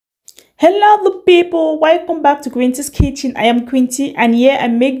Hello the people, welcome back to Quinty's Kitchen. I am Quinty and here I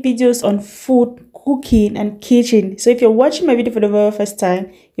make videos on food, cooking and kitchen. So if you're watching my video for the very first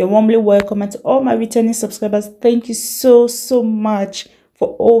time, you're warmly welcome, and to all my returning subscribers, thank you so much for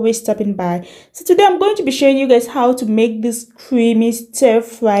always stopping by. So today I'm going to be showing you guys how to make this creamy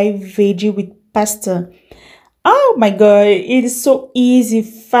stir-fry veggie with pasta. Oh my god, it is so easy,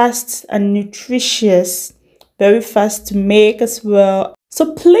 fast and nutritious, very fast to make as well.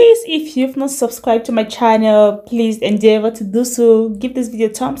 So please, if you've not subscribed to my channel, please endeavor to do so. Give this video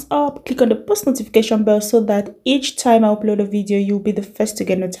a thumbs up, click on the post notification bell so that each time I upload a video, you'll be the first to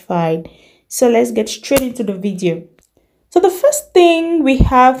get notified. So let's get straight into the video. So the first thing we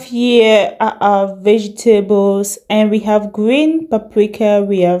have here are our vegetables, and we have green paprika,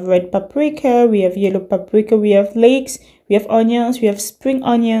 we have red paprika, we have yellow paprika, we have leeks, we have onions, we have spring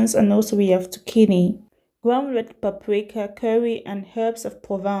onions, and also we have zucchini, ground red paprika, curry and herbs of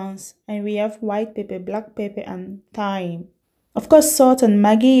Provence, and we have white pepper, black pepper and thyme. Of course, salt and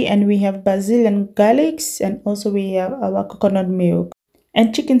Maggi, and we have basil and garlics, and also we have our coconut milk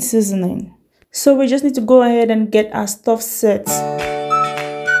and chicken seasoning. So we just need to go ahead and get our stuff set.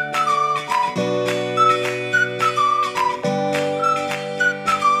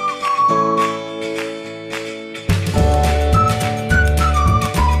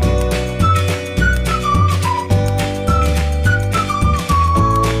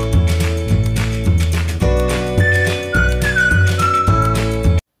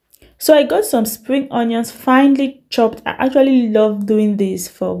 So I got some spring onions finely chopped. I actually love doing this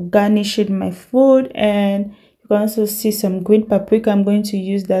for garnishing my food, and you can also see some green paprika. I'm going to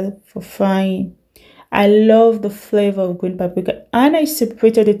use that for frying. I love the flavor of green paprika, and I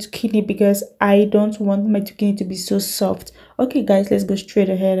separated the zucchini because I don't want my zucchini to be so soft. Okay guys, let's go straight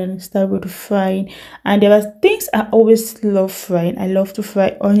ahead and start with the frying. And there are things I always love frying. I love to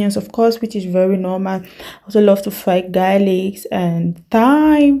fry onions, of course, which is very normal. I also love to fry garlics and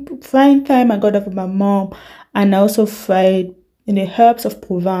thyme. Frying thyme, I got that from my mom. And I also fried in the herbs of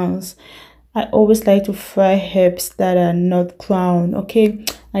Provence. I always like to fry herbs that are not ground, okay?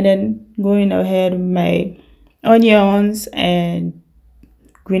 And then going ahead with my onions and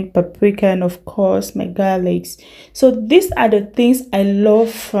green paprika, and of course my garlics. So these are the things I love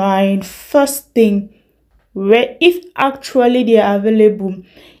frying first thing, where if actually they are available.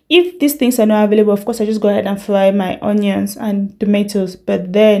 If these things are not available, of course I just go ahead and fry my onions and tomatoes.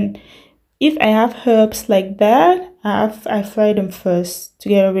 But then if I have herbs like that, I fry them first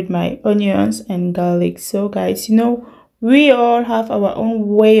together with my onions and garlic. So guys, you know, we all have our own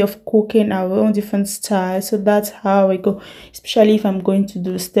way of cooking, our own different styles. So that's how I go. Especially if I'm going to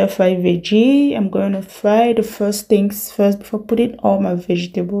do stir fry veggie, I'm going to fry the first things first before putting all my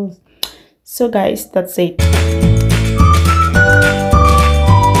vegetables. So guys, that's it.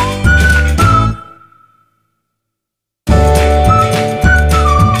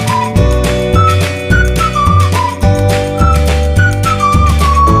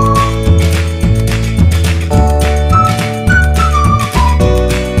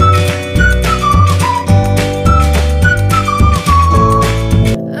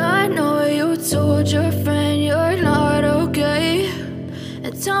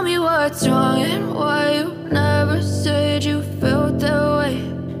 Tell me what's wrong and why you never said you felt that way.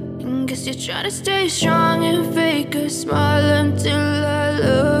 And guess you're trying to stay strong and fake a smile until I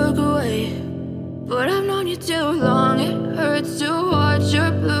look away. But I've known you too long, it hurts to watch your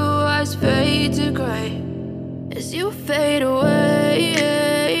blue eyes fade to gray as you fade away,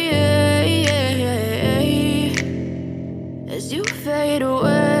 as you fade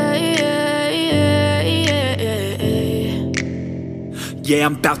away. Yeah,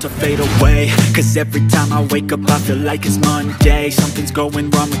 I'm about to fade away, cause every time I wake up I feel like it's Monday. Something's going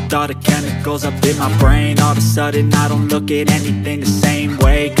wrong with all the chemicals up in my brain. All of a sudden I don't look at anything the same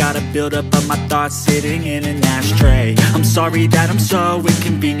way. Gotta build up of my thoughts sitting in an ashtray. I'm sorry that I'm so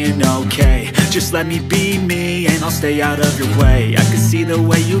inconvenient, okay? Just let me be me and I'll stay out of your way. I can see the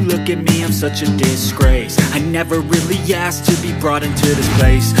way you look at me, I'm such a disgrace. I never really asked to be brought into this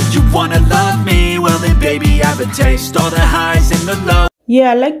place. You wanna love me? Well then baby, have a taste. All the highs and the lows.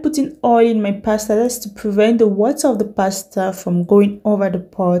 Yeah, I like putting oil in my pasta. That's to prevent the water of the pasta from going over the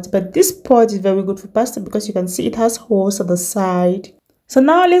pot. But this pot is very good for pasta because you can see it has holes on the side. So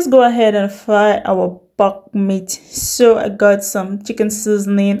now let's go ahead and fry our pork meat. So I got some chicken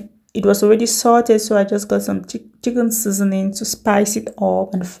seasoning. It was already salted, so I just got some chicken seasoning to spice it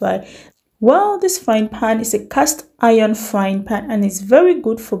up and fry. Well, this frying pan is a cast iron frying pan, and it's very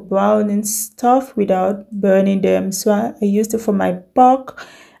good for browning stuff without burning them. So I used it for my pork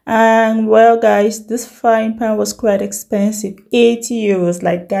And well, guys, this frying pan was quite expensive, 80 euros.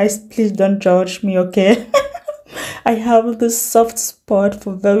 Like, guys, please don't judge me, okay? I have this soft spot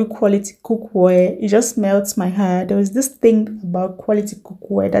for very quality cookware. It just melts my heart. There is this thing about quality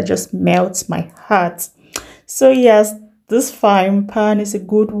cookware that just melts my heart. So yes, this frying pan is a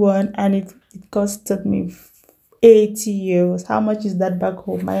good one, and it costed me 80 euros. How much is that back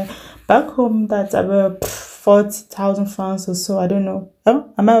home? My back home, that's about 40,000 francs or so. I don't know.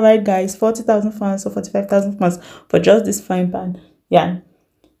 Oh, am I right, guys? 40,000 francs or 45,000 francs for just this frying pan. Yeah.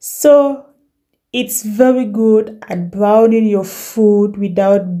 So it's very good at browning your food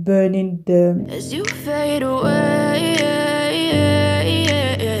without burning them. As you fade away,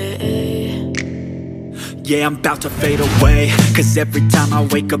 yeah, I'm about to fade away. Cause every time I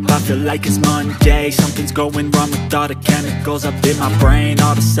wake up I feel like it's Monday. Something's going wrong with all the chemicals up in my brain.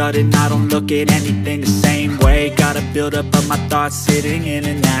 All of a sudden I don't look at anything the same way. Gotta build up of my thoughts sitting in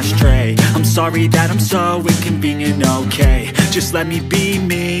an ashtray. I'm sorry that I'm so inconvenient, okay. Just let me be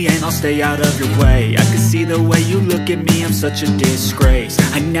me and I'll stay out of your way. I can see the way you look at me, I'm such a disgrace.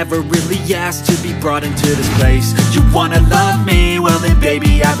 I never really asked to be brought into this place. You wanna love me? Well then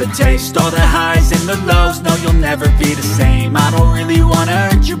baby I have a taste. All the highs and the lows, no you'll never be the same. I don't really wanna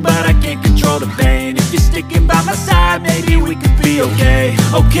hurt you but I can't control the pain. If you're sticking by my side maybe we could be okay.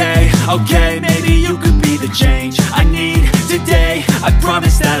 Okay, maybe you could be the change I need today. I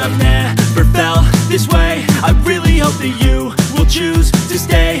promise that I've never felt this way. I really hope that you will choose to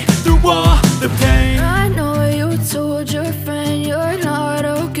stay through all the pain. I know you told your friend you're not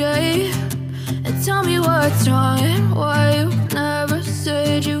okay, and tell me what's wrong and why you never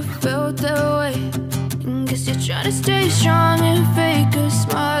said you felt that way. And guess you're trying to stay strong and fake a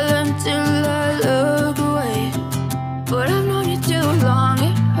smile until I look away. But I've known you too long,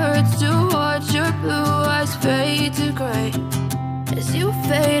 it hurts to watch your blue eyes fade to gray as you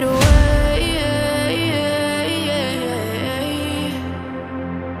fade away.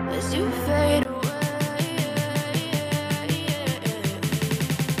 As you fade away.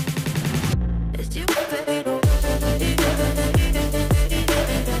 As you fade away.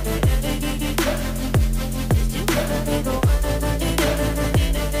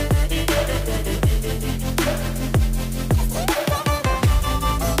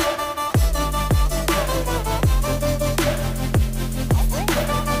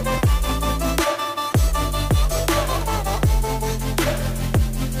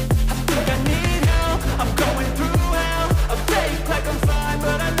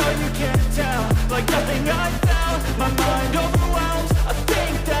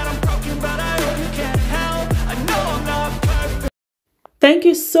 Thank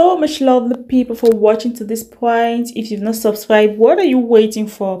you so much, lovely people, for watching to this point. If you've not subscribed, what are you waiting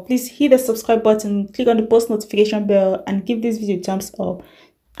for? Please hit the subscribe button, click on the post notification bell, and give this video a thumbs up.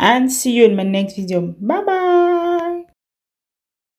 And see you in my next video. Bye bye.